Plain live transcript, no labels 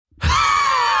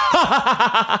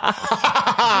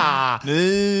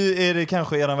Nu är det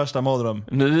kanske er värsta mardröm.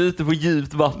 Nu är vi ute på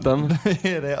djupt vatten. Nu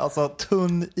är det alltså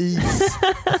tunn is.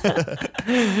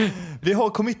 Vi har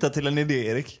committat till en idé,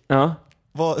 Erik. Ja.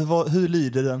 Hur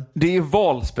lyder den? Det är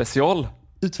valspecial.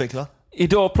 Utveckla.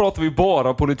 Idag pratar vi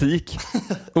bara politik.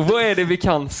 Och vad är det vi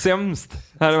kan sämst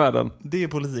här i världen? Det är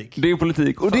politik. Det är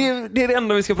politik. Och det är det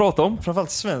enda vi ska prata om.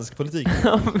 Framförallt svensk politik.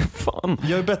 Ja, fan.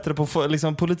 Jag är bättre på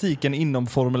liksom, politiken inom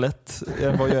Formel 1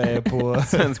 än vad jag är på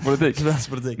Svensk politik. svensk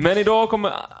politik. Men idag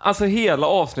kommer, alltså hela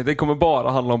avsnittet kommer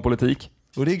bara handla om politik.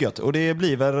 Och det är gött. Och det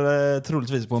blir väl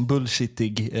troligtvis på en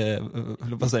bullshittig,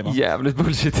 vad säger man? Jävligt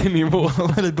bullshit i nivå.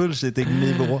 Väldigt bullshittig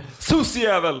nivå.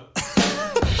 Sossjävel!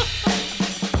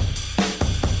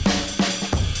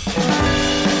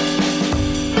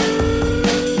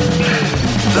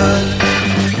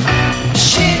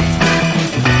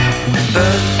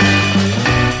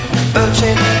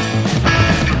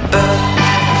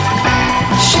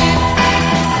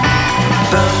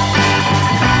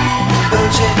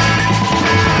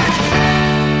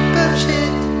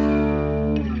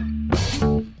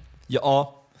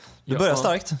 Ja, det börjar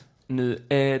starkt. Nu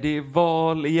är det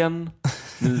val igen.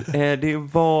 Nu är det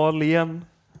val igen.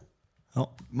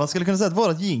 Ja. Man skulle kunna säga att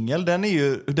vårat jingle,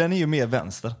 den är ju mer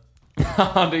vänster.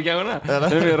 Ja, det kanske det är.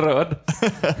 Den är mer röd.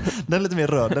 Den är lite mer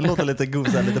röd, den låter lite god,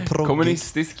 lite proggig.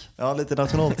 Kommunistisk. Ja, lite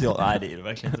nationalteater. Nej, det är det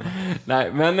verkligen inte.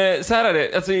 Nej, men så här är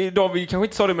det. Alltså idag, vi kanske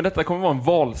inte sa det, men detta kommer vara en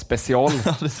valspecial.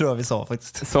 Ja, det tror jag vi sa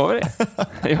faktiskt. Sa vi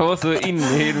det? Jag var så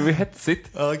inne i det, hetsigt.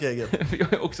 Ja, okej, gött.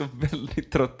 Jag är också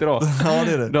väldigt trött idag. Ja,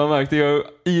 det är det. Du har märkt att jag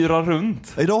yrar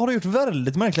runt. Idag har du gjort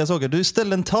väldigt märkliga saker. Du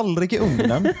ställde en tallrik i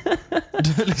ugnen.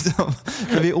 Du liksom,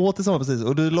 för vi åt tillsammans precis.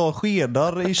 Och du la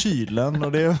skedar i kylen.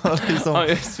 Och det var liksom... Ja,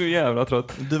 jag är så jävla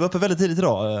trött. Du var uppe väldigt tidigt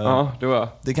idag. Ja, det var jag.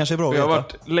 Det kanske är bra att Jag har veta.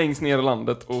 varit längst ner i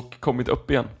landet och kommit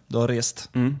upp igen. Du har rest.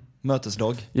 Mm.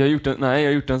 Mötesdag. Jag har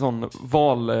gjort en sån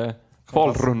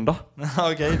valrunda.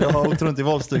 Okej, du har åkt runt i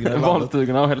valstugorna i landet.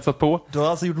 Valstugorna och hälsat på. Du har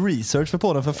alltså gjort research för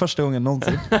podden för första gången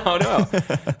någonsin. Ja, det var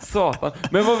jag. Satan.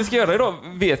 Men vad vi ska göra idag,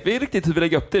 vet vi riktigt hur vi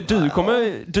lägger upp det? Du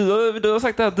har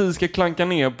sagt att du ska klanka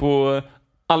ner på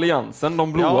Alliansen,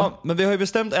 de blåa. Ja, men vi har ju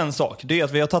bestämt en sak. Det är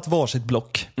att vi har tagit varsitt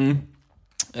block. Mm.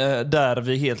 Där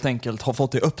vi helt enkelt har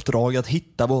fått i uppdrag att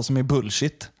hitta vad som är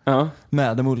bullshit. Ja.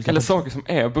 Med de olika Eller saker som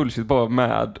är bullshit bara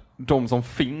med de som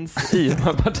finns i de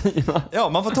här partierna. Ja,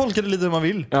 man får tolka det lite hur man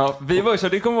vill. Ja, vi var så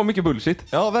det kommer vara mycket bullshit.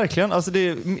 Ja, verkligen. Alltså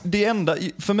det enda,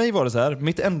 för mig var det så här,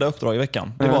 mitt enda uppdrag i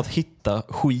veckan, det var att hitta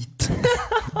skit.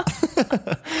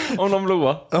 Om de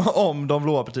blåa. Om de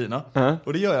blåa partierna.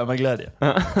 Och det gör jag med glädje.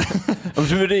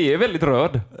 Det är väldigt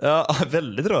röd. Ja,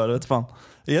 väldigt röd, vet fan.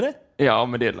 Är det? Ja,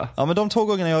 men det är det. Ja, men de 2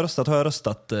 gångerna jag har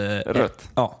röstat rött.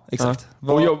 Ja, exakt.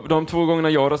 Ja. Och de 2 gångerna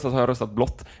jag har röstat har jag röstat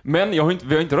blått. Men vi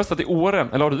har inte röstat i år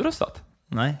än. Eller har du röstat?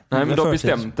 Nej. Nej, men du har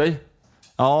bestämt dig.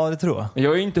 Ja, det tror jag.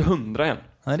 Jag är inte 100 än.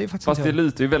 Nej, det är faktiskt fast inte det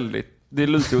lutar ju väldigt. Det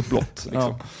lutar åt blått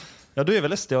liksom. Ja, du är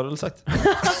väl SD, har du väl sagt.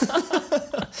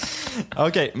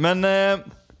 Okej, men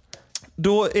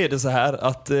då är det så här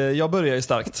att jag börjar ju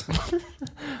starkt.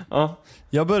 Ja.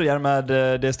 Jag börjar med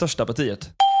det största partiet.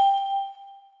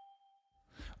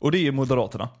 Och det är ju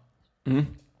Moderaterna. Mm.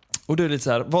 Och det är lite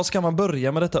så här, vad ska man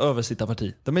börja med detta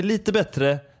översittarparti? De är lite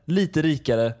bättre, lite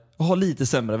rikare och har lite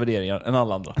sämre värderingar än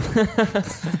alla andra.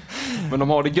 Men de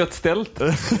har det gött ställt.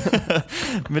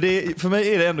 Men för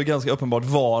mig är det ändå ganska uppenbart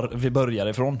var vi börjar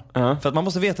ifrån. För att man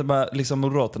måste veta med liksom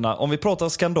Moderaterna, om vi pratar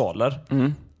skandaler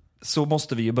så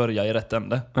måste vi ju börja i rätt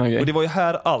ände. Okay. Och det var ju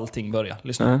här allting började.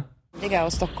 Lyssna.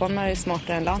 Och Stockholm är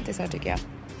smartare än lantisar tycker jag.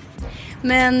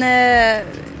 Men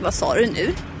vad sa du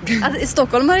nu? Att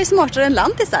Stockholm är smartare än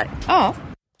lantisar? Ja.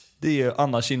 Det är ju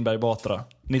Anna Kinberg Batra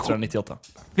 1998.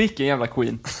 Vilken jävla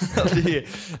queen.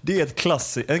 det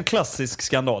är en klassisk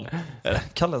skandal.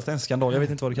 Kallas det en skandal? Jag vet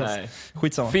inte vad det kallas. Nej.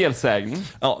 Skitsamma. Felsägning.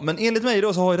 Ja, men enligt mig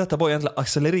då så har ju detta bara egentligen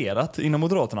accelererat inom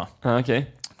Moderaterna. Okay.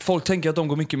 Folk tänker att de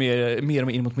går mycket mer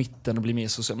in mot mitten och blir mer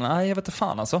sociala. Nej, jag vet inte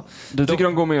fan alltså. Du tycker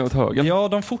de går mer åt höger? Ja,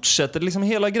 de fortsätter liksom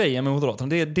hela grejen med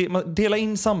Moderaterna. Man delar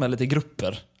in samhället i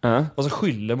grupper. Och så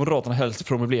skyller Moderaterna helst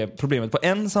problemet på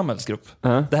en samhällsgrupp.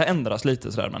 Det här ändras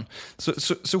lite sådär, men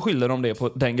så skyller de det på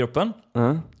den gruppen.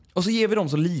 Och så ger vi dem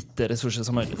så lite resurser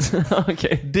som möjligt.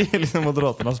 Okay. Det är liksom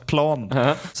Moderaternas plan.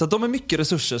 Så att de med mycket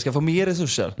resurser ska få mer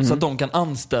resurser. Så att de kan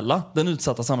anställa den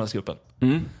utsatta samhällsgruppen.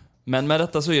 Men med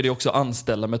detta så är det också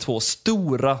anställda med 2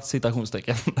 stora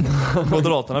citationstecken.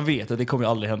 Moderaterna vet att det kommer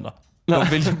ju aldrig hända. De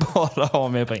vill ju bara ha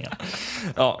mer pengar.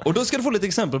 Ja, och då ska du få lite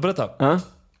exempel på detta.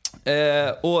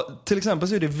 Och till exempel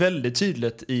så är det väldigt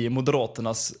tydligt i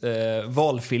Moderaternas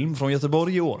valfilm från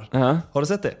Göteborg i år. Har du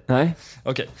sett det? Nej.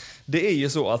 Okej. Det är ju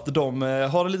så att de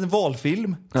har en liten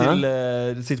valfilm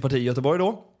till sitt parti i Göteborg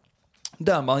då.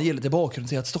 Där man ger lite bakgrund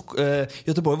till att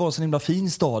Göteborg var en så himla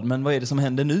fin stad, men vad är det som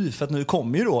händer nu? För att nu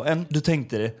kommer ju då du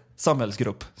tänkte det,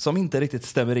 samhällsgrupp som inte riktigt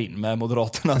stämmer in med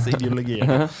Moderaternas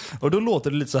ideologier. Och då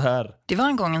låter det lite så här. Det var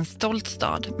en gång en stolt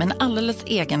stad med en alldeles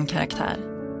egen karaktär.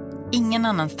 Ingen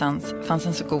annanstans fanns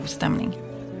en så god stämning.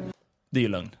 Det är ju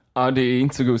lögn. Ja, det är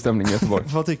inte så god stämning i Göteborg.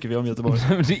 Vad tycker vi om Göteborg?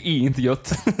 Det är inte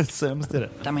gött. Sämst är det.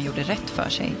 Där man gjorde rätt för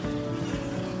sig.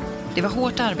 Det var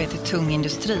hårt arbete i tung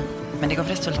industri, men det gav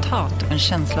resultat och en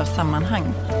känsla av sammanhang.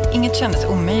 Inget kändes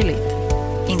omöjligt.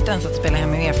 Inte ens att spela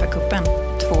hem i UEFA-cupen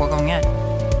 2 gånger.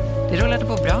 Det rullade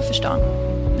på bra för stan,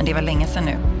 men det var länge sedan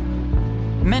nu.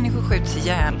 Människor skjuts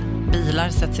ihjäl, bilar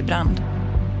sätts i brand.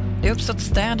 Det har uppstått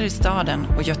städer i staden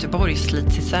och Göteborg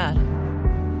slits isär.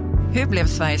 Hur blev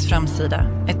Sveriges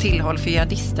framsida ett tillhåll för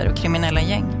jihadister och kriminella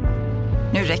gäng?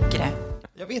 Nu räcker det.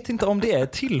 Jag vet inte om det är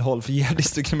ett tillhåll för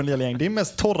jihadister och kriminella gäng. Det är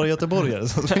mest torra göteborgare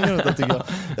som springer runt, tycker jag.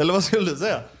 Eller vad skulle du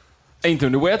säga? Inte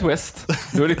under Way Out West.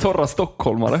 Då är det torra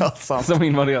stockholmare som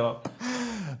invaderar.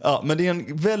 Ja, men det är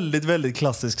en väldigt, väldigt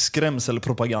klassisk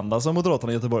skrämselpropaganda som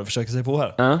Moderaterna i Göteborg försöker sig på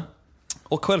här.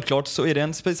 Och självklart så är det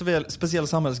en speciell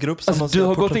samhällsgrupp som du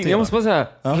har gått in, jag måste bara säga,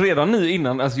 redan nu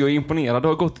innan, alltså jag är imponerad, du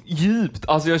har gått djupt.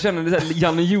 Alltså jag känner det här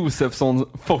Janne Josefsson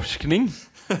forskning.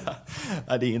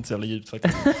 Nej, det är inte så jävla djupt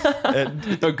faktiskt.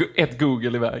 Ett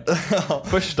Google iväg.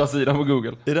 Första sidan på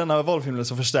Google. I denna valfilmen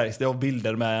så förstärks det av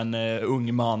bilder med en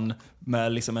ung man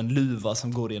med liksom en luva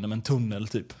som går genom en tunnel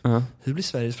typ. Hur blir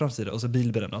Sveriges framsida? Och så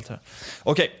bilbränna allt det här.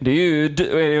 Okej. Det är ju,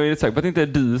 jag är säker på att det inte är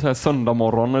du så här söndag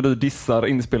morgon när du dissar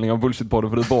inspelning av Bullshit-podden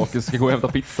för du bakis ska gå och hämta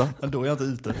pizza. Då är jag inte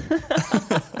ute.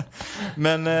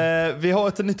 Men vi har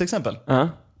ett nytt exempel.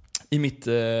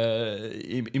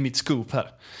 I mitt scoop här.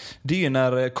 Det är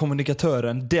när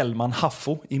kommunikatören Delman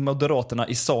Haffo i Moderaterna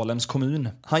i Salems kommun.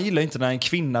 Han gillar inte när en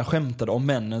kvinna skämtade om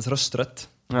männens rösträtt.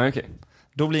 Okay.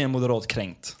 Då blir en moderat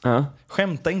kränkt.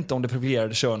 Skämta inte om det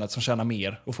privilegierade könet som tjänar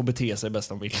mer och får bete sig bäst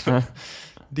de vill.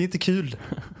 Det är inte kul,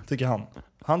 tycker han.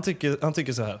 Han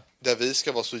tycker så här. Där vi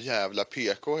ska vara så jävla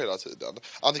PK hela tiden.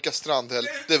 Annika Strandhäll,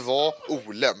 det var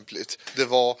olämpligt. Det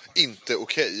var inte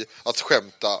okej att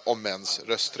skämta om mäns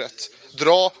rösträtt.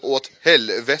 Dra åt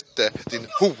helvete, din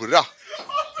hora.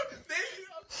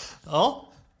 Ja.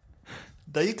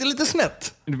 Där gick det lite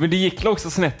snett. Men det gick också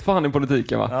snett för han i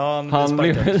politiken, va? Ja, han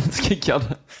blev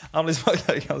utskickad. Han blev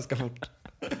sparkad ganska fort.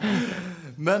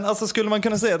 Men alltså skulle man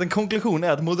kunna säga att en konklusion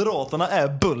är att Moderaterna är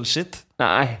bullshit?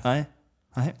 Nej.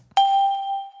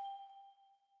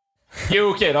 Jo,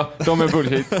 okej då. De är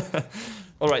bullshit.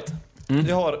 All right.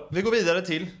 Vi går vidare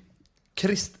till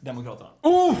Kristdemokraterna.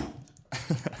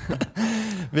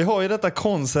 Vi har ju detta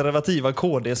konservativa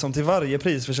KD som till varje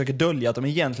pris försöker dölja att de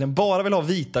egentligen bara vill ha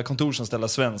vita kontorsanställda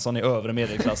Svensson i övre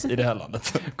medelklass i det här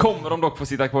landet. Kommer de dock få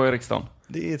sitta kvar i riksdagen?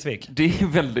 Det är tvek. Det är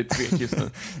väldigt tvek just nu.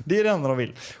 Det är det enda de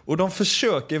vill. Och de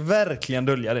försöker verkligen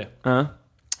dölja det.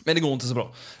 Men det går inte så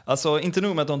bra. Alltså inte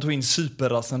nog med att de tog in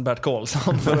superrassen Bert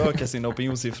Karlsson för att öka sina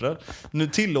opinionssiffror. Nu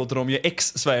tillåter de ju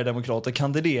ex-Sverigedemokrater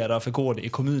kandidera för KD i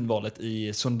kommunvalet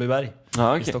i Sundbyberg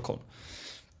i Stockholm.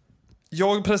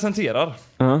 Jag presenterar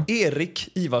Erik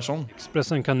Ivarsson.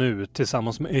 Expressen kan nu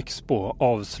tillsammans med Expo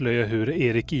avslöja hur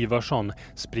Erik Ivarsson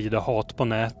sprider hat på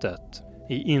nätet.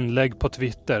 I inlägg på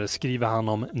Twitter skriver han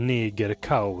om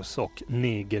negerkaos och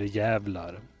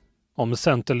negerjävlar. Om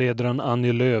centerledaren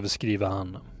Annie Lööf skriver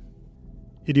han: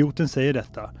 Idioten säger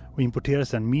detta och importerar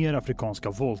sedan mer afrikanska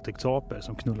våldtäktsaper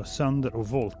som knullar sönder och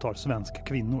våldtar svenska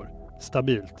kvinnor.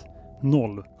 Stabilt.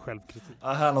 0 självkritik.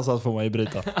 Här någonstans får man ju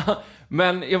bryta.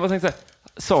 Men jag bara tänkte så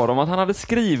här, sa de att han hade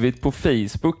skrivit på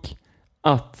Facebook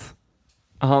att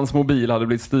hans mobil hade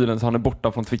blivit stulen så han är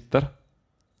borta från Twitter?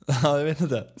 Ja, jag vet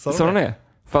inte. Sa de det?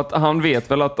 För att han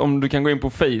vet väl att om du kan gå in på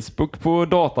Facebook på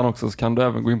datan också så kan du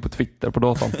även gå in på Twitter på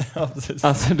datan. Ja, precis.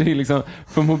 Alltså det är liksom,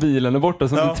 för mobilen är borta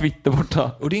så är Twitter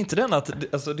borta. Och det är inte den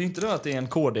att, alltså, det är inte den att det är en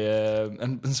KD,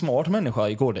 en smart människa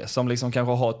i KD som liksom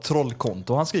kanske har ett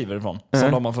trollkonto han skriver ifrån.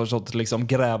 Som de har förstått liksom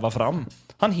gräva fram.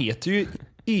 Han heter ju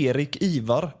Erik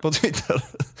Ivar på Twitter.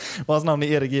 Och hans namn är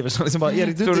Erik Ivarsson. Liksom bara,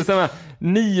 Erik, tror du säger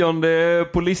 9:e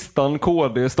på listan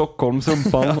KD Stockholm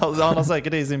Sumpan. Han har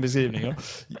säkert det i sin beskrivning. Ja.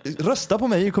 Rösta på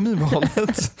mig i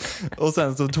kommunvalet. Och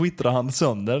sen så twittrar han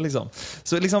sönder liksom.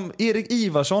 Så liksom Erik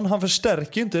Ivarsson, han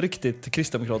förstärker ju inte riktigt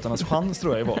Kristdemokraternas chans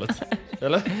tror jag i valet.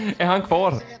 Eller? Är han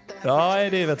kvar? Ja,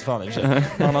 det vet fan i och för sig.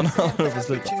 Han har fått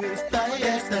sluta.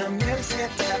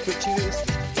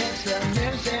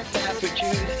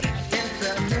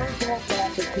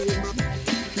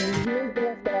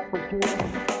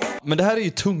 men det här är ju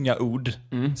tunga ord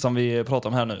som vi pratar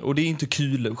om här nu. Och det är inte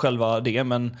kul själva det,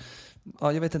 men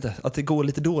ja, jag vet inte. Att det går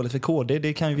lite dåligt för KD,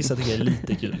 det kan ju vissa tycka är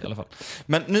lite kul i alla fall.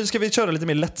 Men nu ska vi köra lite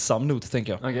mer lättsam not,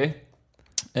 tänker jag. Okej.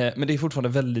 Men det är fortfarande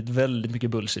väldigt, väldigt mycket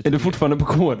bullshit. Är du fortfarande på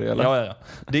KD, eller? Ja.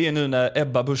 Det är nu när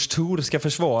Ebba Busch Thor ska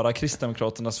försvara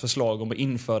Kristdemokraternas förslag om att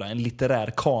införa en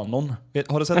litterär kanon.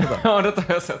 Har du sett det? Ja, det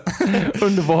har jag sett.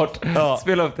 Underbart. Ja.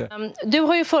 Spela upp det. Du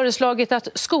har ju föreslagit att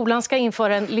skolan ska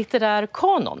införa en litterär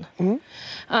kanon.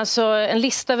 Alltså en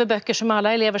lista över böcker som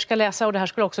alla elever ska läsa, och det här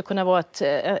skulle också kunna vara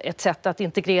ett sätt att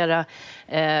integrera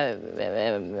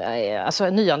alltså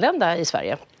nyanlända i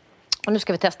Sverige. Och nu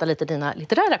ska vi testa lite dina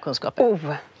litterära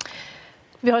kunskaper.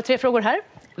 Vi har 3 frågor här.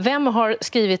 Vem har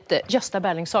skrivit Gösta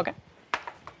Berlings saga?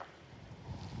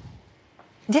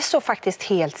 Det står faktiskt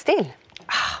helt still.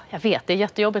 Jag vet, det är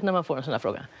jättejobbigt när man får en sån här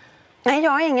fråga. Nej,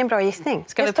 jag har ingen bra gissning.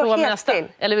 Ska vi prova med nästa?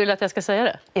 Eller vill du att jag ska säga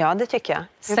det? Ja, det tycker jag.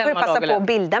 Nu får jag passa på att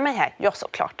bilda mig här. Ja,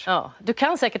 såklart. Ja, du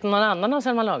kan säkert någon annan av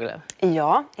Selma Lagerlöf.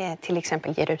 Ja, till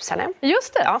exempel Jerusalem.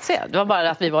 Just det, se, det var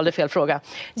bara att vi valde fel fråga.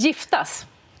 Giftas?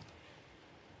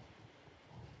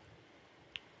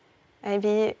 Nej,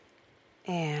 vi...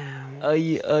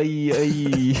 Aj.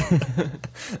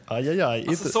 Aj.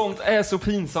 Alltså, sånt är så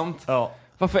pinsamt. Ja.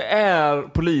 Varför är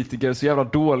politiker så jävla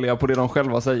dåliga på det de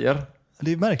själva säger?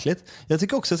 Det är märkligt. Jag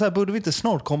tycker också så här, borde vi inte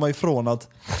snart komma ifrån att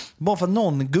bara för att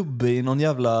någon gubbe i någon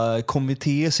jävla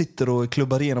kommitté sitter och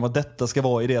klubbar igenom att detta ska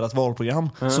vara i deras valprogram,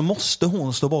 så måste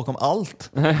hon stå bakom allt.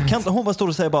 Kan inte hon bara stå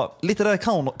och säga bara, lite där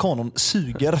kanon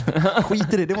suger.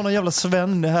 Skit i det. Det var någon jävla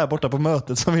Sven här borta på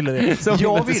mötet som ville det.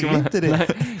 Jag vill inte det.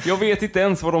 Nej, jag vet inte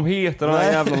ens vad de heter, de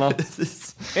här jävlarna.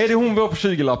 Är det hon vi har på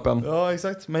 20-lappen? Ja,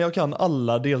 exakt. Men jag kan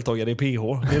alla deltagare i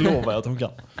PH. Det lovar jag att hon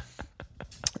kan.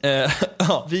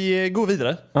 Vi går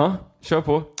vidare. Ja, kör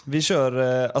på. Vi kör,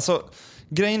 alltså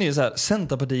grejen är ju så här,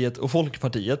 Centerpartiet och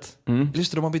Folkpartiet.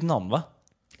 Just det, de har bytt namn, va?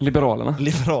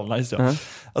 Liberalerna, just det.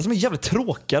 Alltså de är jävligt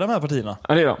tråkiga, de här partierna.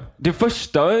 Ja, det är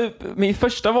de. Min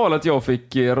första valet jag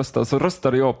fick rösta, så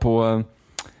röstade jag på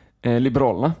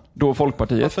Liberalerna, då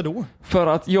Folkpartiet. Varför då? För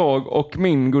att jag och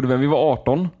min gode vän, vi var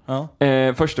 18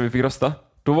 första vi fick rösta.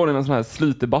 Då var det en sån här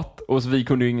slutdebatt, och så vi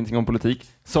kunde ju ingenting om politik,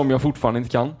 som jag fortfarande inte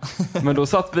kan. Men då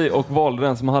satt vi och valde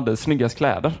den som hade snyggast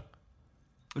kläder.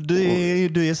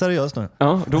 Du är seriös nu?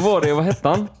 Ja, då var det, vad hette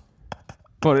han?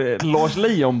 Var det Lars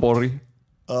Leijonborg?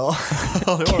 Ja.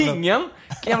 Kingen!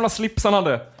 Jävla slips han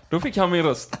hade. Då fick han min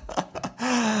röst.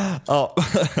 Ja.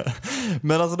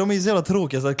 Men alltså de är så jävla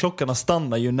tråkiga så att klockorna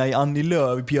stannar ju när Annie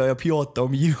Lööf pratar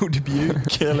om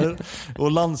jordbjuk eller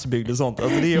och landsbygd och sånt.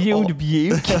 Alltså det är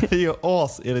jordbjuk. Det är ju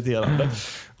asirriterande.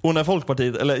 Och när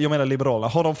Folkpartiet, eller jag menar Liberalerna,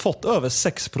 har de fått över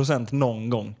 6% någon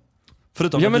gång?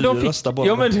 Förutom men att du röstar bara.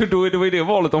 Ja, men då är det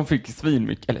valet de fick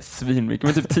svinmycket,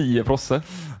 men typ 10 prosse.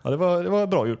 Ja, det var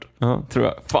bra gjort. Ja, tror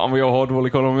jag. Fan vad jag har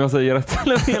dålig koll om jag säger rätt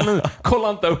eller fel nu. Kolla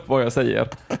inte upp vad jag säger.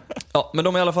 Ja, men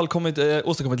de har i alla fall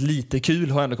åstadkommit lite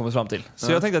kul, har jag ändå kommit fram till.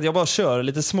 Så jag tänkte att jag bara kör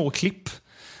lite små klipp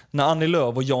när Annie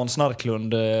Lööf och Jan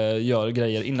Snarklund gör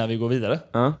grejer innan vi går vidare.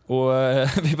 Och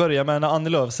vi börjar med när Annie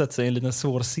Lööf sätter sig i en liten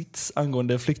svår sits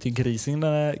angående flyktingkrisen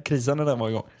när den var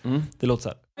igång. Det låter så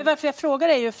här. Varför jag frågar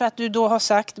är ju för att du då har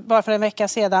sagt, bara för en vecka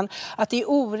sedan, att det är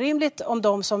orimligt om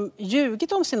de som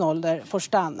ljugit om sin ålder får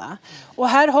stanna. Och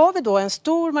här har vi då en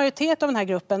stor majoritet av den här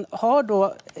gruppen,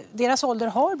 deras ålder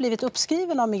har blivit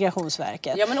uppskriven av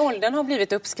Migrationsverket. Ja, men åldern har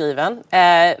blivit uppskriven,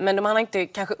 men de har inte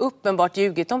kanske uppenbart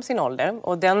ljugit om sin ålder.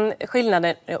 Och den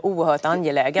skillnaden är oerhört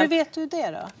angelägen. Hur vet du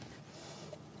det då?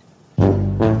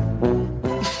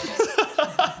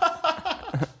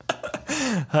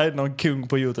 Här är någon kung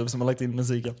på YouTube som har lagt in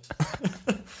musiken.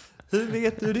 Hur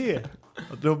vet du det?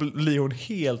 Då blir hon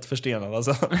helt förstenad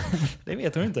alltså. Det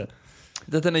vet hon inte.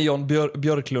 Detta är när Jan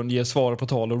Björklund ger svar på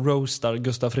tal och roastar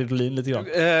Gustaf Fridolin lite grann.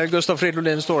 Gustaf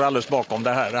Fridolin står alldeles bakom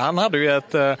det här. Han hade ju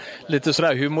ett lite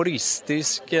sådär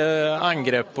humoristiskt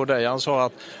angrepp på dig. Han sa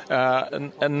att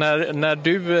när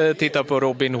du tittar på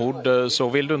Robin Hood så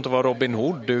vill du inte vara Robin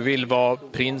Hood, du vill vara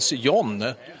prins John.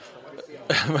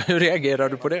 Hur reagerar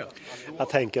du på det? Jag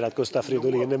tänker att Gustaf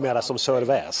Fridolin är mera som Sir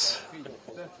Väs.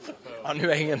 Ja,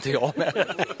 nu hänger inte jag med.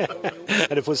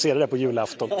 Du får se det där på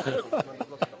julafton.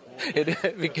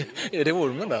 Är det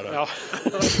ormen där då? Ja.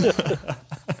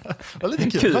 Det var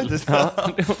lite kul faktiskt. Ja.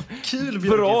 Kul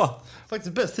Björkis. Bra.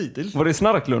 Faktiskt bäst hittills. Var det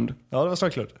Snarklund? Ja, det var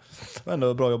Snarklund. Det var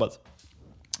ändå bra jobbat.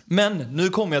 Men nu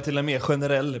kommer jag till en mer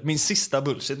generell, min sista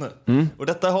bullshit nu. Och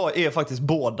detta är faktiskt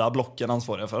båda blocken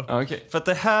ansvariga för. Okay. För att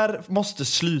det här måste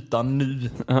sluta nu.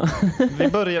 Vi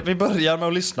börjar med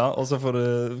att lyssna och så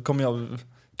kommer jag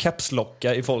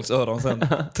capslocka i folks öron sen,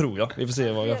 tror jag. Vi får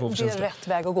se vad jag får för känsla. Det är rätt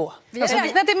väg att gå. Vi har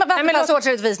räknat till Vattenfalls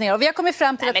årsredovisningar och vi har kommit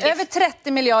fram till att över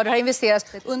 30 miljarder har investerats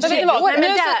under 20 år.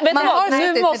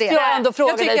 Nu måste jag ändå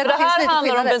fråga dig, för det här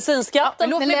handlar om bensinskatten.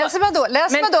 Men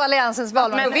läser man då Alliansens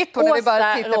valmanifest vitt på när vi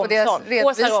bara tittar på deras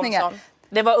redovisningar?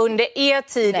 Det var under er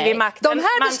tid vid makten. De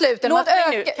här besluten om att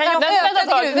öka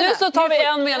gruvorna. Nu så tar vi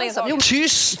en mening.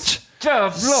 Tyst!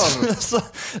 Jävlar!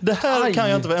 Det här kan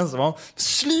jag inte vara ensam om.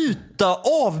 Sluta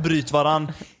avbryt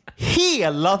varann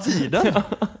hela tiden.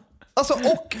 Alltså,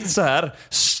 och så här,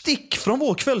 stick från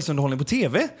vår kvällsunderhållning på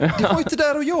tv. Det har ju inte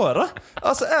där att göra.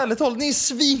 Alltså ärligt talat, ni är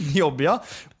svinjobbiga.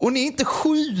 Och ni är inte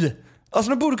 7. Alltså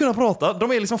de borde kunna prata.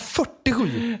 De är liksom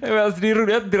 47. Alltså, det är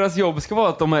roligt att deras jobb ska vara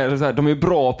att de är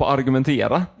bra på att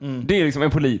argumentera. Det är liksom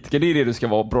en politiker, det är det du ska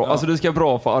vara bra. Alltså du ska vara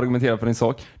bra för att argumentera för din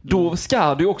sak. Då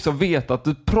ska du också veta att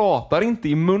du pratar inte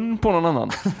i mun på någon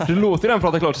annan. Du låter den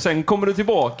prata klart. Sen kommer du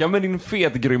tillbaka med din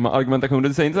fetgrymma argumentation.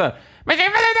 Du säger inte så här: men det är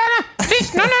väl det,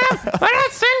 lyssna nu, vad är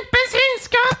det sänkt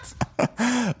bensinskatt?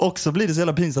 Och så blir det så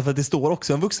jävla pinsamt för att det står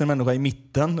också en vuxen människa i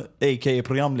mitten, a.k.a.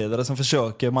 programledare, som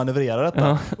försöker manövrera detta.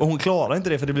 Ja. Och hon klarar inte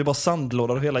det, för det blir bara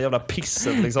sandlådor och hela jävla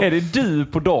pisset liksom. Är det du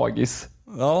på dagis?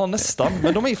 Ja, nästan.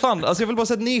 Men de är fan, alltså jag vill bara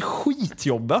säga att ni är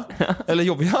skitjobba. Eller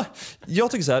jobbiga.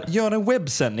 Jag tycker så här, gör en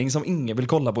webbsändning som ingen vill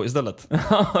kolla på istället.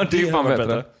 Ja, det är fan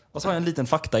bättre. Och så har jag en liten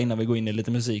fakta innan vi går in i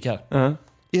lite musik här.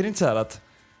 Är det inte så här att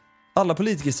alla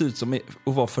politiker ser ut som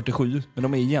att vara 47, men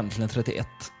de är egentligen 31?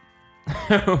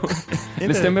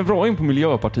 Det stämmer bra in på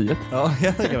Miljöpartiet. Ja,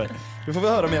 jag tänker mig. Du får vi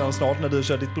höra mer om snart när du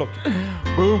kör ditt block.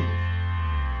 Boom!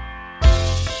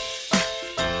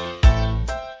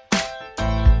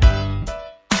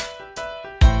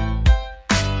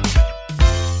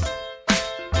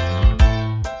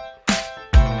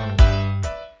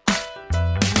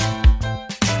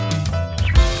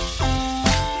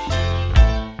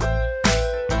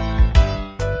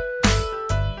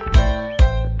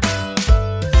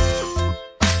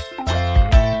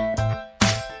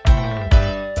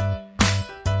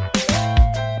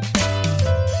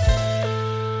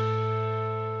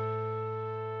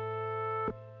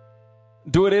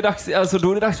 Då är det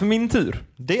dags för min tur.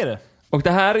 Det är det. Och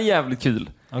det här är jävligt kul.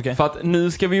 Okay. För att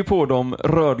nu ska vi ju på de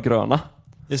rödgröna.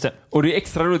 Just det. Och det är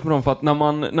extra roligt med dem för att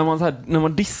när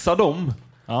man dissar dem,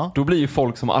 då blir ju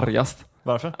folk som argast.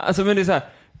 Varför? Alltså men det är så här,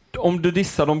 om du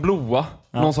dissar de blåa,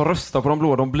 någon som röstar på de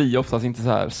blåa, de blir oftast inte så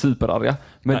här superarga.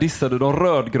 Men dissar du de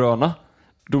rödgröna,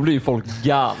 då blir ju folk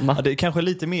galna. Ja, det är kanske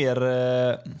lite mer...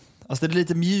 Alltså det är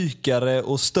lite mjukare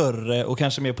och större och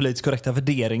kanske mer politiskt korrekta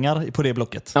värderingar på det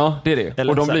blocket. Ja, det är det.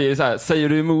 Eller och de så blir ju så här, säger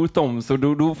du emot dem så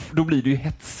då blir det ju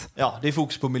hets. Ja, det är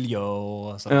fokus på miljö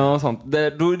och sånt. Ja, sånt.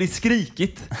 Då är det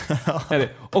skrikigt. Är det.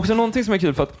 Också någonting som är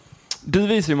kul för att du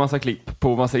visar ju massa klipp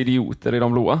på massa idioter i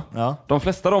de blåa. Ja. De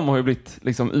flesta av dem har ju blivit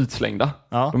liksom utslängda.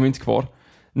 Ja. De är inte kvar.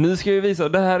 Nu ska jag visa,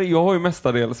 det här jag har ju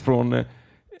mestadels från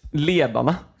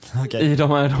ledarna i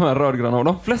de här rödgröna, och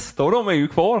de flesta av dem är ju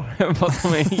kvar fast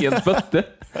de är helt bötte.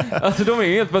 Alltså de är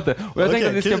helt bötte. Och jag tänkte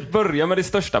att vi ska börja med det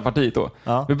största partiet då.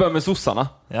 Ja. Vi börjar med sossarna.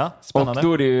 Ja, spännande. Och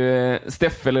då är det ju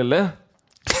Steffe Lelle.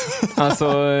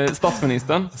 Alltså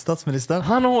statsministern.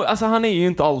 Han är ju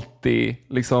inte alltid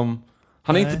liksom,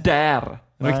 han är inte där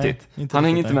riktigt. Han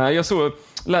hänger inte med. Jag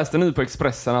läste nu på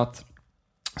Expressen att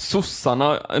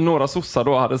några sossar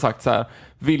då hade sagt så här: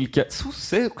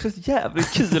 sosse är också ett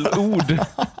jävligt kul ord.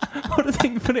 Har du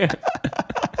tänkt på det?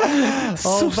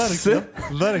 Sosse.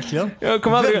 Verkligen.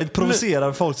 Väldigt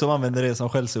provocerar folk som använder det som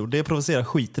skällsord. Det provocerar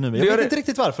skiten nu. Jag vet inte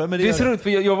riktigt varför, men det är så roligt, för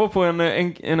jag var på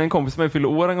en kompis som jag fyllde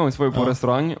år en gång, så var jag på en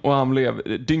restaurang och han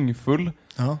blev dyngfull.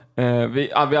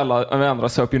 Vi andra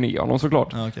söp ju ner honom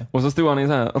såklart. Och så stod han i en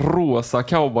sån här rosa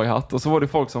cowboyhatt, och så var det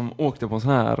folk som åkte på en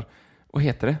sån här, vad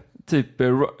heter det? Typ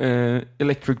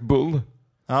Electric Bull.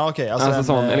 Alltså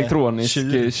sån elektronisk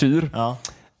kyr. Ja.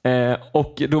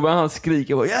 Och då började han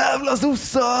skrika på jävla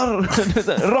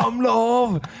sossar, ramla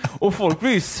av. Och folk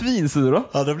blev ju svinsura.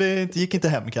 Ja, det gick inte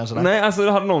hem kanske. Nej, alltså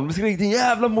det hade någon skrikit en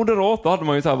jävla moderat, då hade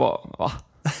man ju så här bara, va?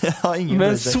 Ja,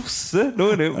 men sosse, då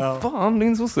är det fan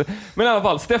din sosse. Men i alla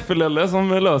fall Steffe Lelle som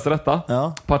löser detta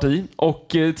parti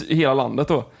och hela landet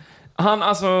då.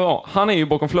 Han är ju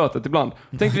bakom flötet ibland.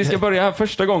 Tänkte vi ska börja här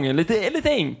första gången lite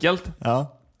enkelt.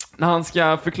 Ja. När han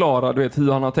ska förklara, du vet,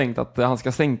 hur han har tänkt att han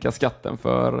ska sänka skatten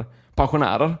för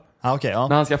pensionärer.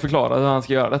 När han ska förklara hur han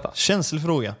ska göra detta. Känslig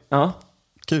fråga. Ja.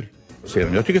 Kul.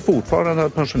 Jag tycker fortfarande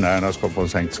att pensionärerna ska få en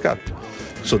sänkt skatt.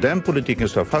 Så den politiken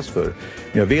står jag fast för.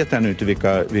 Men jag vet ännu inte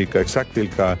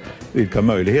vilka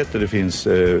möjligheter det finns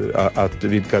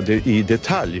i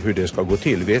detalj hur det ska gå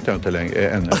till. Vet jag inte längre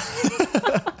ännu.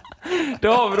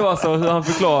 Då har vi då alltså hur han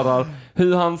förklarar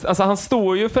hur han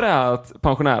står ju för det här att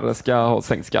pensionärer ska ha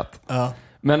sänkt skatt. Ja.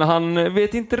 Men han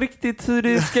vet inte riktigt hur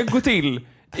det ska gå till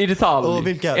i detalj. Och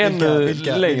vilka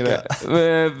längre.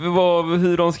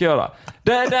 Hur de ska göra.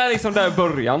 Det är liksom där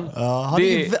början. Ja, han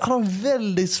har en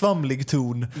väldigt svamlig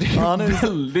ton.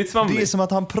 Väldigt svamlig. Det är som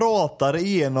att han pratar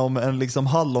igenom en liksom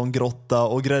hallongrotta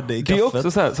och grädde i kaffet. Det är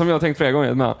också så här, som jag har tänkt flera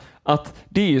gånger med, att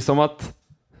det är ju som att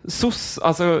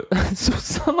sossarna.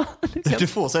 Du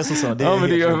får säga sossarna. Det är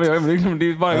varje gång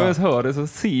jag hör det så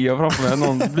ser jag framför mig att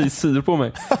någon blir sur på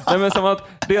mig. Nej, men som att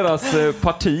deras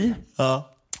parti,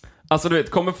 alltså du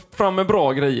vet, kommer fram med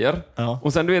bra grejer.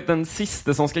 Och sen du vet, den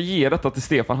sista som ska ge detta till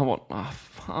Stefan, han var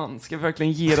fan, ska vi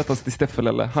verkligen ge detta till Steffel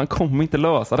eller? Han kommer inte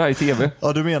lösa det här i tv.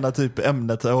 Ja, du menar typ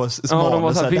ämnet och de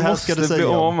var så här, vi måste bli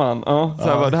av man.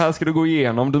 Det här ska du gå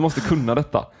igenom, du måste kunna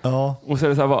detta. Och så är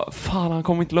det så här, fan, han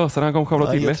kommer inte lösa det, han kommer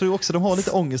kravla till det. Jag tror också de har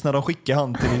lite ångest när de skickar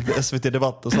han till SVT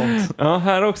Debatt och sånt. Ja,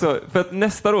 här också, för att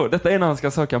nästa då, detta är när han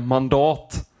ska söka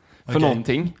mandat för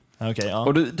någonting.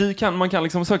 Och man kan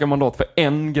liksom söka mandat för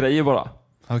en grej bara.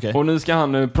 Och nu ska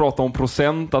han prata om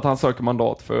procent, att han söker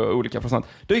mandat för olika procent.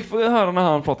 Du får höra när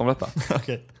han pratar om detta.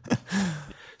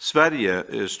 Sverige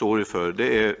står ju för,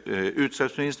 det är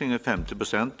utsläppsminskning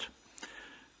 50%,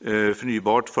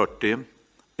 förnybart 40%,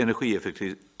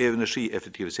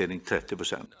 energieffektivisering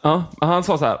 30%. Ja, han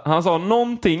sa så här, han sa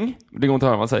någonting, det går inte att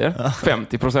höra vad han säger,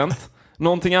 50%.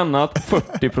 Någonting annat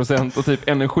 40% och typ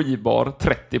energibar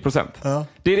 30%.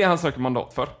 Det är det han söker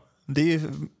mandat för. Det är...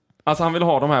 Alltså han vill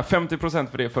ha de här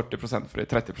 50% för det, 40% för det,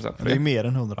 30% för det. Det är mer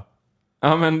än 100.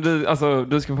 Ja, men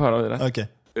du ska få höra det. Okej.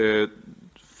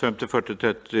 50, 40,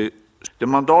 30. Det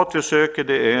mandat vi söker,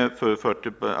 det är för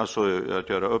 40, alltså att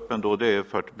göra upp ändå, det är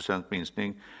 40%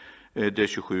 minskning. Det är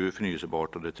 27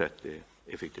 förnyelsebart och det är 30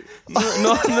 effektivt.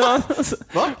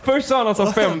 Först sa han alltså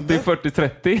 50, 40,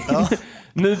 30.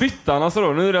 Nu bytte han alltså då.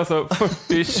 Nu är det alltså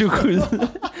 40, 27,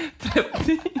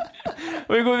 30.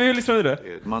 Och vi går liksom vidare.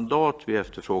 Mandat vi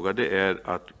efterfrågar, det är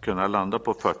att kunna landa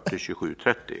på 40, 27,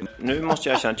 30. Nu måste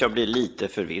jag känna att jag blir lite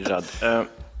förvirrad.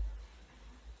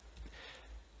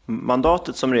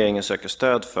 Mandatet som regeringen söker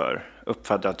stöd för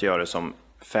uppfattar att göra det som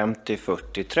 50,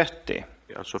 40, 30.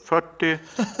 Alltså 40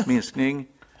 minskning,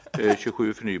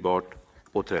 27 förnybart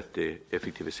och 30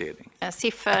 effektivisering.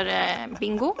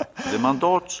 Sifferbingo. Det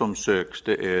mandat som söks,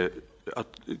 det är att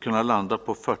kunna landa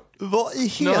på 40. Vad i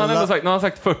hela... Nu har han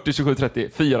sagt 40, 27, 30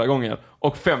 4 gånger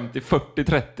och 50, 40,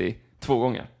 30 2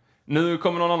 gånger. Nu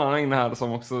kommer någon annan in här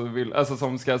som också vill, alltså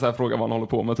som ska så här fråga vad han håller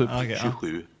på med typ.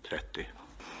 27,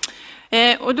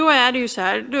 30. Och då är det ju så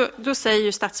här, då säger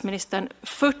ju statsministern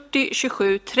 40,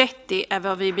 27, 30 är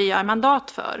vad vi begär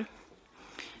mandat för.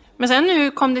 Men sen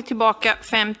nu kom det tillbaka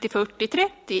 50, 40,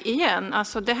 30 igen.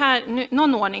 Alltså det här,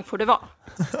 någon ordning får det vara.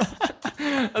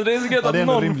 Alltså det är så gött att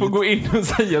någon får gå in och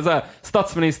säga så här: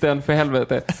 statsministern, för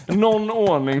helvete, någon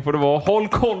ordning får det vara, håll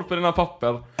koll på dina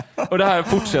papper. Och det här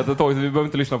fortsätter ett tag, så vi behöver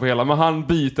inte lyssna på hela, men han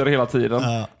byter hela tiden.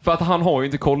 För att han har ju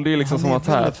inte koll, det är liksom som att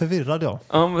han är förvirrad,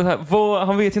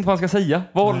 han vet inte vad han ska säga.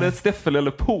 Vad håller Steffel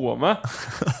eller på med?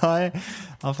 Nej,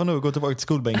 han får nog gå tillbaka till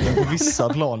skolbänken på vissa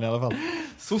plan i alla fall.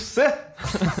 Sosse!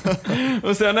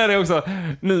 Och sen är det också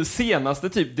nu senaste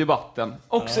typ debatten.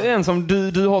 Också en som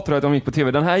du har, tror jag, att de gick på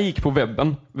tv. Den här gick på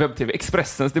webben, webb-tv,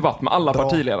 Expressens debatt med alla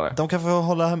partiledare. De kan få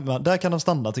hålla hemma, där kan de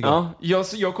stanna tycker jag.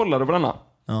 Jag kollade på denna.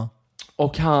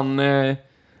 Och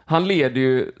han leder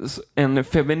ju en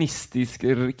feministisk,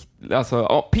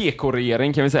 alltså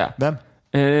PK-regering kan vi säga. Vem?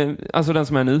 Alltså den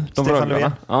som är nu, de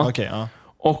rödgröna.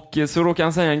 Och så råkar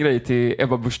han säga en grej till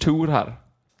Ebba Busch Thor här.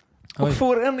 Och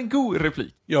får en god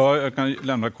replik. Ja, jag kan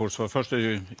lämna kort svar. Först är det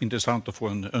ju intressant att få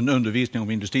en undervisning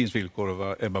om industrins villkor och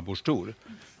vad Ebba Busch Thor.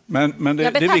 Men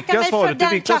det viktiga svaret, det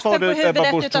viktiga svaret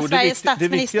Ebba Busch Thor, Sveriges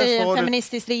statsminister i en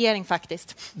feministisk regering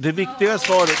faktiskt. Det viktiga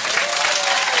svaret,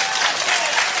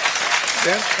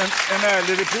 en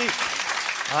ärlig replik.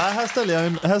 Här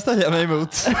ställer jag mig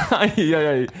emot.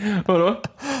 Aj. Vadå?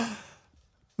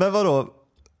 Men vadå?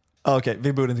 Okej,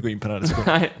 vi borde inte gå in på den här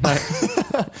diskussionen. Nej.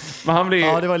 Men han blir...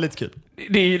 Ja, det var lite kul.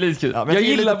 Det är lite kul. Jag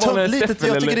gillar jag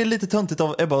tycker det är lite töntigt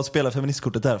av Ebba att spela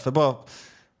feministkortet där. För bara...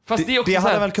 Fast det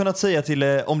hade väl kunnat säga till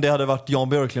om det hade varit Jan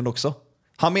Björklund också.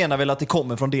 Han menar väl att det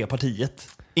kommer från det partiet.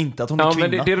 Inte att hon är kvinna.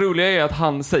 Men det roliga är att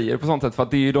han säger på sånt sätt för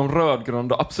att det är ju de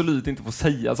rödgröna absolut inte får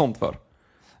säga sånt för.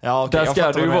 Ja, okay, där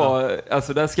ska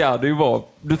det ju vara,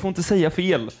 du får inte säga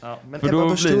fel. Ja, men för Ebba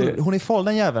Busch Thor, hon är farlig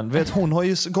den jäveln. Vet, hon har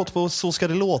ju gått på Så ska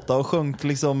det låta och sjöngt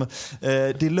liksom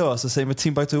Det löser sig med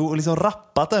Timbuktu och liksom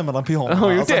rappat där mellan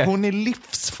pyjamarna. Alltså, hon är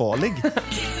livsfarlig.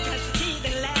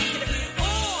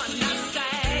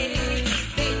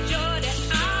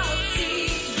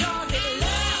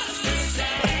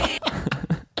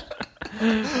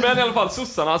 Men i alla fall,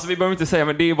 sossarna, alltså vi behöver inte säga,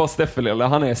 men det är bara Steffel,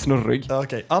 han är snurrig.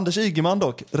 Okej. Anders Ygeman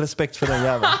dock, respekt för den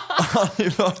jäveln. Han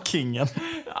är bara kingen.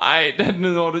 Nej,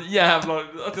 nu har du jävlar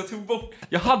att jag tog bort.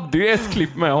 Jag hade ju ett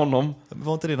klipp med honom.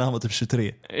 Var inte det när han var typ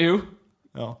 23? Jo.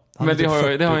 Ja. Men det har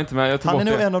jag inte med. Han är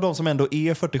nog en av dem som ändå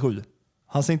är 47.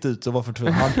 Han ser inte ut att vara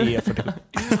 47. Han är 47.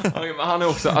 Okay, men han är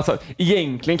också, alltså,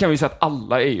 egentligen kan vi säga att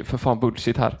alla är ju för fan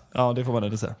bullshit här. Ja, det får man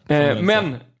ändå säga.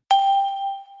 Men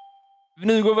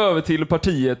nu går vi över till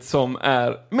partiet som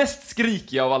är mest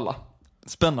skrikiga av alla.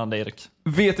 Spännande, Erik.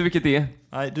 Vet du vilket det är?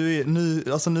 Nej,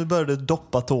 nu börjar du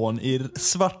doppa tån i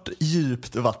svart,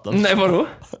 djupt vatten. Nej, vadå?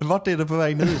 Vart är det på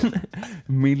väg nu?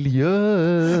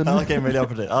 Miljön. Ja, okej,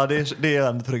 Miljöpartiet. Ja, det är jag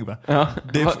ändå trygg med. Ja.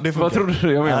 Vad trodde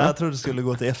du jag menade? Ja, jag trodde du skulle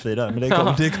gå till FI där, men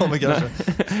det kommer kanske.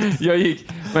 Jag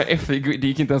gick, men FI, det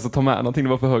gick inte ens att ta med någonting, det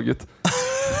var för högt.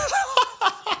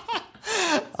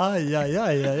 Aj.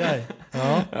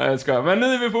 Ja. Jag skojar. Men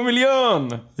nu är vi på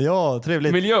miljön. Ja,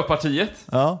 trevligt. Miljöpartiet.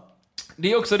 Ja.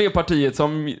 Det är också det partiet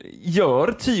som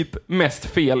gör typ mest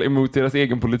fel emot deras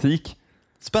egen politik.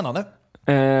 Spännande.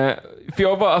 För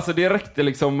jag bara, alltså det räckte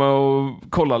liksom att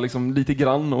kolla liksom lite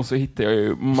grann och så hittade jag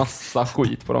ju massa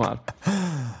skit på de här.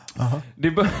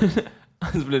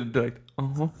 Så blir det direkt.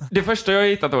 Det första jag har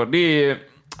hittat då, det är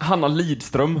Hanna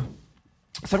Lidström.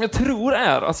 Som jag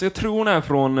tror hon är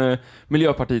från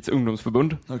Miljöpartiets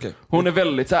ungdomsförbund. Okay. Hon är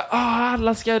väldigt så här,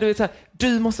 alla ska, du vet, så här,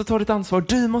 du måste ta ditt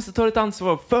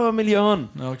ansvar för miljön.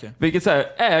 Okay. Vilket så här,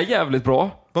 är jävligt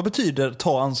bra. Vad betyder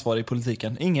ta ansvar i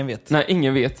politiken? Ingen vet. Nej,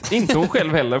 ingen vet. Inte hon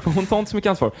själv heller, för hon tar inte så mycket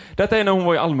ansvar. Detta är när hon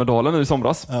var i Almedalen nu i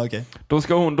somras. Okay. Då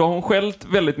har hon skällt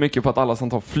väldigt mycket på att alla som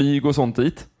tar flyg och sånt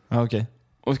dit. Okay.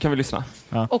 Och så kan vi lyssna.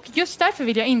 Ja. Och just därför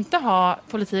vill jag inte ha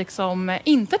politik som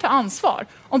inte tar ansvar.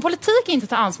 Om politik inte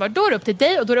tar ansvar, då är det upp till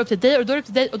dig och då är det upp till dig och då är det upp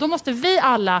till dig. Och då måste vi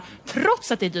alla,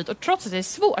 trots att det är dyrt och trots att det är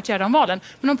svårt, göra de valen.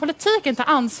 Men om politiken tar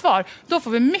ansvar, då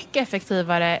får vi mycket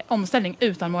effektivare omställning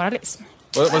utan moralism.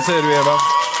 Vad säger du, Eva?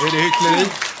 Är det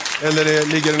hyckleri?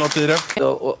 Eller ligger det något i det?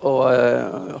 Och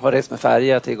har rest med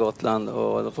färja till Gotland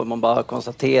och då får man bara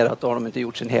konstatera att då har de inte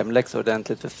gjort sin hemläxa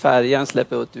ordentligt. För färjan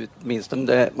släpper ut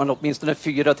åtminstone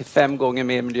 4 till 5 gånger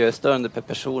mer miljöstörande per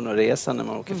person och resa när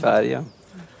man åker färja.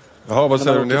 Jaha, vad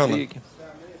säger du om det, Hanna?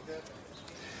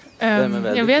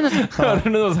 Jag vet inte. Hör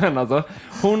ni hos henne alltså?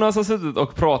 Hon har alltså suttit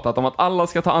och pratat om att alla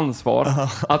ska ta ansvar.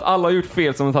 Att alla har gjort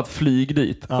fel som har tagit flyg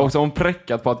dit. Och så har hon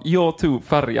präckat på att jag tog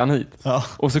färjan hit.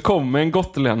 Och så kommer en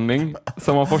gotlänning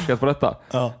som har forskat på detta.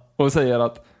 Och säger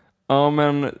att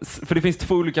för det finns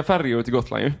 2 olika färjor till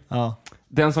Gotland ju.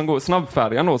 Den som går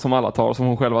snabbfärjan då, som alla tar, som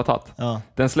hon själv har tagit.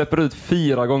 Den släpper ut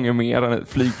 4 gånger mer än ett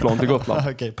flygplan till Gotland.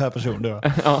 Okej, per person då.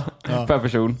 Ja, per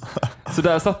person. Så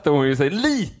där satte hon ju sig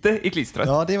lite i klistret.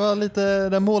 Ja, det var lite,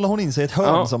 där målade hon in sig i ett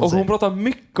hörn som och hon pratar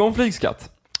mycket om flygskatt.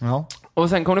 Ja. Och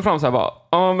sen kom det fram så här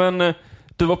bara, men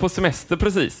du var på semester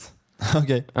precis.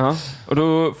 Okej. Ja, och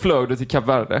då flög du till Kap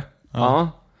Verde.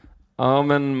 Ja,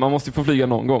 men man måste ju få flyga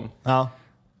någon gång. Ja.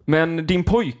 Men din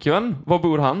pojkvän, var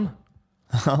bor han?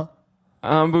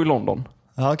 Han bor i London.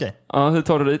 Ja, okej. Ja, hur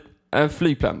tar du dit?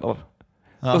 Flygpendlar.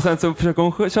 Ja. Och sen så försöker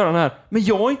hon köra den här. Men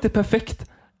jag är inte perfekt.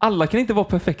 Alla kan inte vara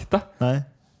perfekta. Nej.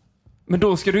 Men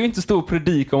då ska du ju inte stå och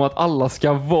predika om att alla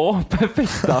ska vara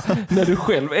perfekta när du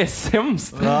själv är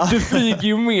sämst. Ja. Du flyger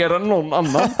ju mer än någon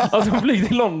annan. Alltså hon flyger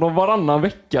till London varannan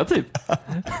vecka typ.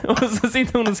 Och så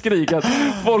sitter hon och skriker att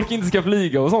folk inte ska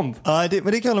flyga och sånt. Nej,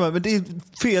 men det kan jag med. Men det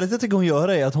felet jag tycker hon gör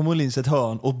är att hon målar in sig ett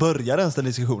hörn och börjar ens den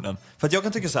diskussionen. För att jag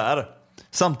kan tycka så här.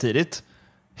 Samtidigt,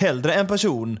 hellre en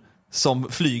person som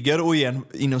flyger och är en,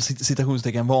 inom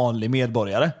citationstecken, vanlig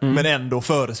medborgare, men ändå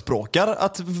förespråkar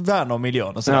att värna om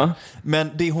miljön och sådär. Ja.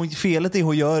 Men felet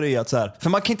hon gör är att så här, för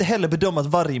man kan inte heller bedöma att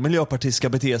varje miljöpartist ska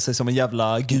bete sig som en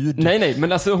jävla gud. Nej,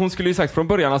 men alltså hon skulle ju sagt från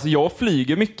början, alltså jag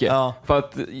flyger mycket för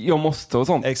att jag måste och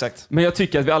sånt. Exakt. Men jag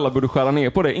tycker att vi alla borde skära ner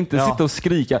på det, inte sitta och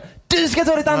skrika du ska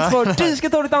ta ditt ansvar, du ska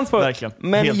ta ditt ansvar. Verkligen.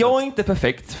 Men helt jag är inte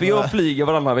perfekt, för jag flyger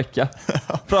varannan vecka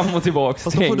fram och tillbaka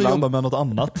till England. England. Får du jobba med något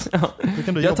annat.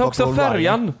 Jag tar också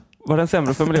färjan. Var den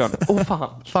sämre för miljön?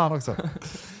 Fan också.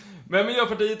 Men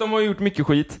Miljöpartiet, de har gjort mycket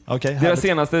skit. Okay, deras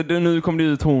senaste, nu kom det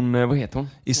ut hon, vad heter hon?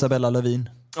 Isabella Lövin.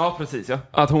 Ja, precis ja.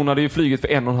 Att hon hade ju flugit för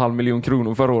 1,5 miljon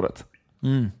kronor förra året.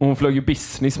 Och hon flög ju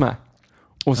business med.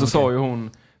 Och så sa ju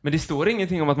hon, men det står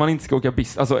ingenting om att man inte ska åka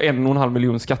business. Alltså 1,5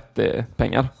 miljon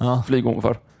skattepengar flyger hon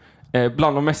för.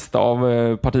 Bland de mesta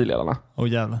av partiledarna.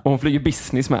 Jävlar. Och hon flyger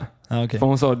business med. Okay. För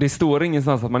hon sa, det står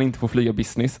ingenstans att man inte får flyga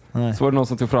business. Nej. Så var det någon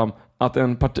som tog fram att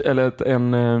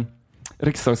en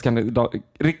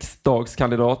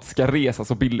riksdagskandidat ska resa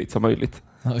så billigt som möjligt.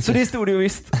 Okay. Så det stod det ju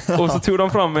visst. Och så tog de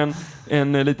fram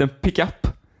en liten pick-up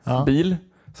bil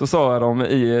så sa de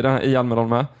i Almedalen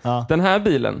med. Den här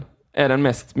bilen är den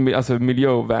mest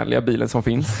miljövänliga bilen som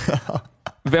finns.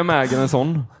 Vem äger en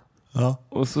sån? Ja.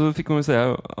 Och så fick hon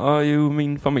säga,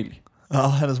 min familj. Ja,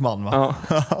 hennes man va?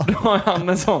 Ja, då har han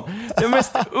en sån. Den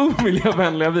mest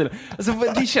omiljövänliga bilen. Alltså,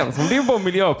 det känns som det är bara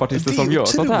miljöpartister som gör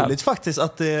sånt här. Det är otroligt faktiskt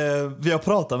att vi har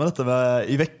pratat med detta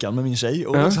i veckan med min tjej.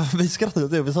 Och vi skrattade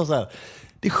åt det och vi sa så här,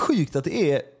 det är sjukt att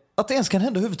det ens kan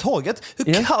hända överhuvudtaget.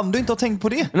 Hur kan du inte ha tänkt på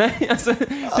det? Nej,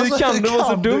 hur kan du vara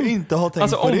så dum? Inte ha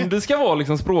tänkt på det? Om du ska vara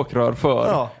liksom språkrör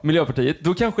för Miljöpartiet,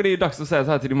 då kanske det är dags att säga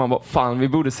så här till din mamma, fan, vi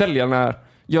borde sälja den här,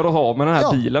 göra av med den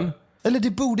här bilen. Eller det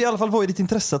borde i alla fall vara i ditt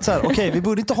intresse att så här, okej, vi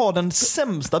borde inte ha den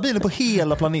sämsta bilen på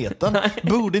hela planeten.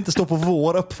 Borde inte stå på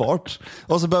vår uppfart.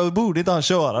 Och så borde inte han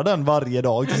köra den varje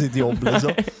dag till sitt jobb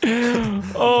liksom.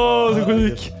 Så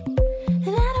sjuk.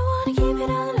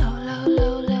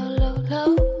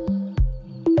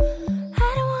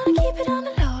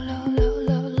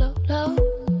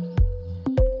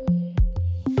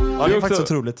 Ja, det är faktiskt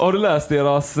otroligt. Har du läst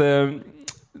deras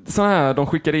sån här, de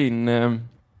skickade in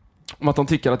om att de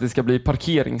tycker att det ska bli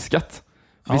parkeringsskatt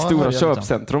vid stora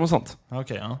köpcentrum och sånt.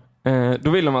 Okay, då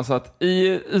vill de alltså att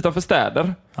utanför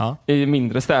städer, i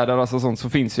mindre städer alltså sånt, så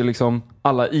finns ju liksom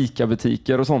alla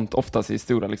ICA-butiker och sånt oftast i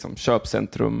stora liksom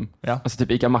köpcentrum, alltså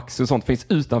typ ICA Maxi och sånt finns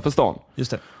utanför stan.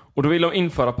 Just det. Och då vill de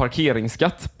införa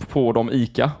parkeringsskatt på de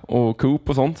ICA och Coop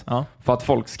och sånt för att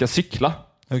folk ska cykla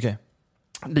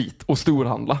dit och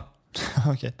storhandla.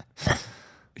 Okej.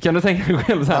 Kan du tänka dig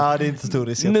själv så här? Ja, det är inte stor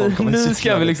risk att nu, folk kommer nu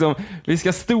ska vi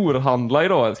ska storhandla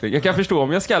idag. Jag kan förstå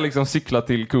om jag ska liksom cykla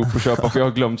till Coop och köpa, för jag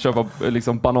har glömt köpa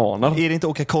liksom bananer. Är det inte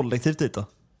åka kollektivt dit då?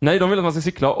 Nej, de vill att man ska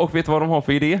cykla, och vet du vad de har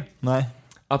för idé? Nej.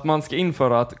 Att man ska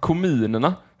införa att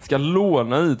kommunerna ska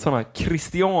låna ut sådana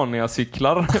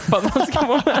Christiania-cyklar för att man ska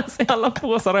vara med sig alla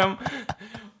påsar hem.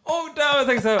 Och där har jag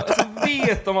tänkt så här, alltså,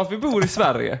 vet de att vi bor i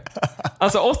Sverige?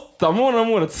 Alltså 8 månader om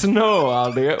året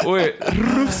snöar det och är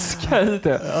ruska hit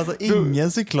det. Alltså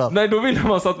ingen cyklar. Nej, då vill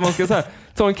de alltså att man ska så här,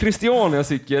 ta en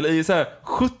Christiania-cykel i så här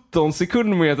 17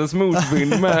 sekundmeters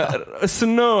motvind med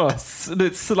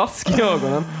slask i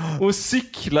ögonen och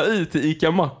cykla ut till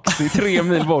ICA Maxi 3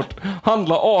 mil bort,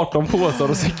 handla 18 påsar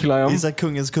och cykla hem. Det är så här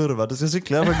Kungens kurva. Du ska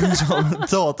cykla för att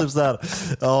ta typ så här,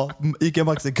 ICA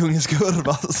Maxi Kungens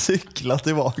kurva och cykla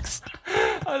tillbaks.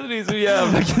 Alltså det är så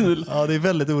jävla kul. Ja, det är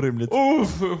väldigt orimligt.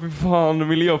 Fy fan,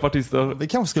 miljöpartister. Vi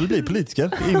kanske skulle bli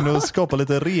politiker. In och skapa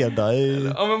lite reda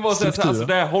i ja, men bara säga så här, alltså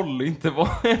det här håller inte.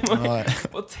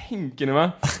 Vad tänker ni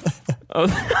med?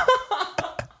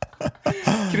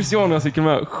 Christiania-cykeln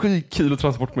med skitkul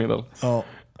transportmedel. Ja.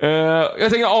 Jag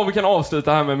tänker vi kan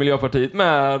avsluta här med Miljöpartiet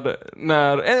med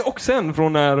och sen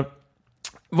från när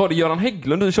var det Göran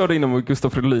Hägglund du körde inom Gustav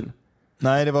Fridolin?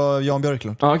 Nej, det var Jan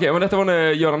Björklund. Okej, men detta var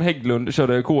när Göran Hägglund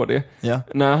körde KD. Ja.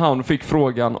 När han fick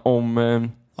frågan om...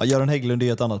 Göran Hägglund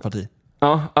är ett annat parti.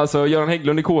 Ja, alltså Göran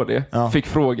Hägglund i KD fick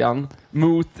frågan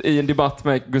i en debatt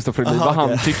med Gustav Fridolin vad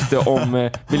han tyckte om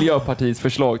Miljöpartiets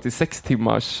förslag till 6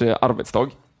 timmars arbetsdag.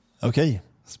 Okej,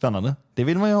 spännande. Det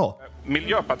vill man ju ha.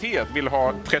 Miljöpartiet vill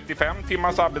ha 35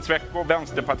 timmars arbetsveckor,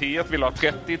 Vänsterpartiet vill ha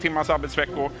 30 timmars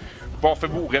arbetsveckor. Varför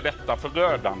vore detta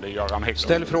förödande, Göran Hägglund?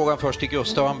 Ställ frågan först till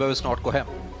Gustav, han behöver snart gå hem.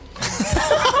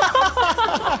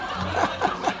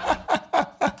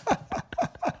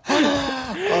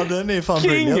 Ja, den är fan King!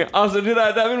 brilliant. Alltså det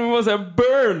där vill man bara säga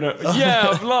burn!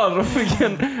 Jävlar!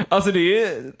 Alltså det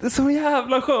är så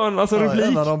jävla skön replik.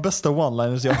 En av de bästa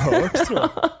one-liners jag har hört, tror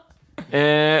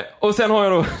jag. Och sen har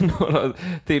jag då några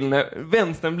till när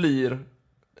vänstern blir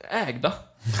ägda.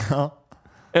 Ja.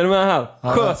 Är du med här?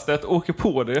 Sjöstedt åker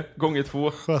på det gånger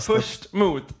 2. Först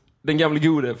mot den gamla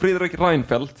gode Fredrik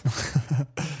Reinfeldt.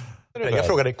 Jag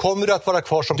frågade, kommer du att vara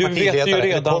kvar som partiledare? Du vet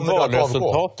ju redan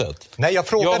valresultatet. Nej, jag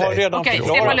frågade dig. Jag har redan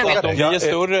förklarat att om vi är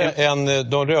större än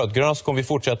de rödgröna så kommer vi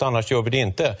fortsätta, annars gör vi det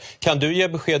inte. Kan du ge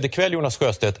besked ikväll, Jonas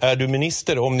Sjöstedt? Är du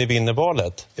minister om ni vinner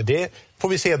valet? Det får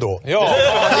vi se då. Ja.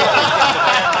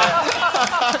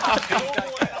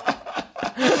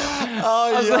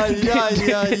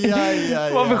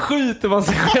 Varför skjuter man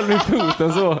sig själv i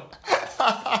foten så?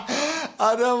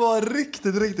 Ja, den var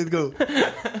riktigt, riktigt god.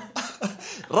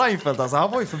 Reinfeldt alltså,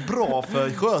 han var ju för bra för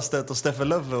Sjöstedt och Stefan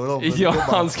Löfve och de. Ja,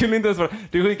 han skulle inte ens vara...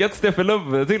 Du skickade Stefan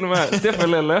Löfve till och med.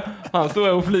 Stefan Lelle, han stod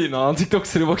här och flinade. Han tyckte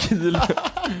också det var kul. Det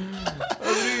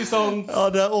är ju sånt. Ja,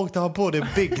 där åkte han på det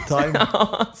big time.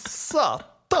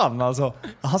 Satan alltså.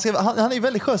 Han är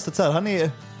väldigt Sjöstedt så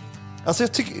här. Alltså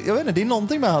jag vet inte, det är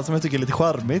någonting med han som jag tycker är lite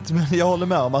charmigt, men jag håller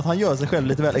med om att han gör sig själv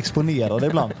lite väl exponerad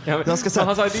ibland. Jag ska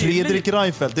säga Fredrik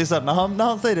Reinfeldt, det är så här, när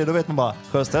han säger det, då vet man bara,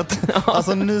 Sjöstedt,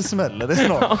 alltså nu smäller det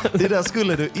snart. Det där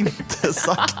skulle du inte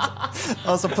sagt.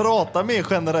 Alltså prata med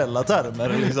generella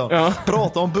termer liksom.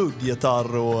 Prata om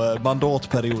budgetar och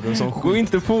mandatperioder som gå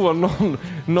inte på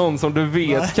någon som du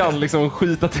vet kan liksom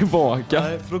skjuta tillbaka.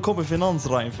 Nej, för då kommer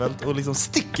Finans-Reinfeldt och liksom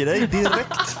sticker dig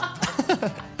direkt.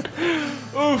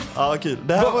 Ja, kul.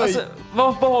 Det här var ju...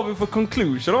 vad har vi för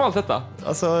conclusion om allt detta?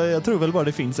 Alltså, jag tror väl bara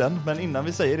det finns en. Men innan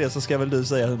vi säger det så ska väl du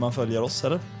säga hur man följer oss,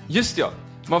 eller? Just ja.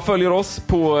 Man följer oss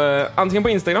på antingen på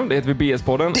Instagram, det heter vi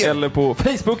BS-podden, eller på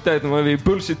Facebook, där heter vi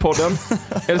Bullshit-podden.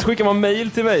 Eller så skickar man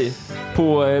mail till mig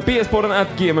på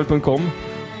bspodden@gmail.com.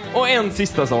 Och en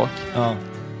sista sak.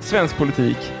 Svensk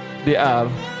politik, det är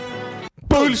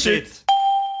bullshit!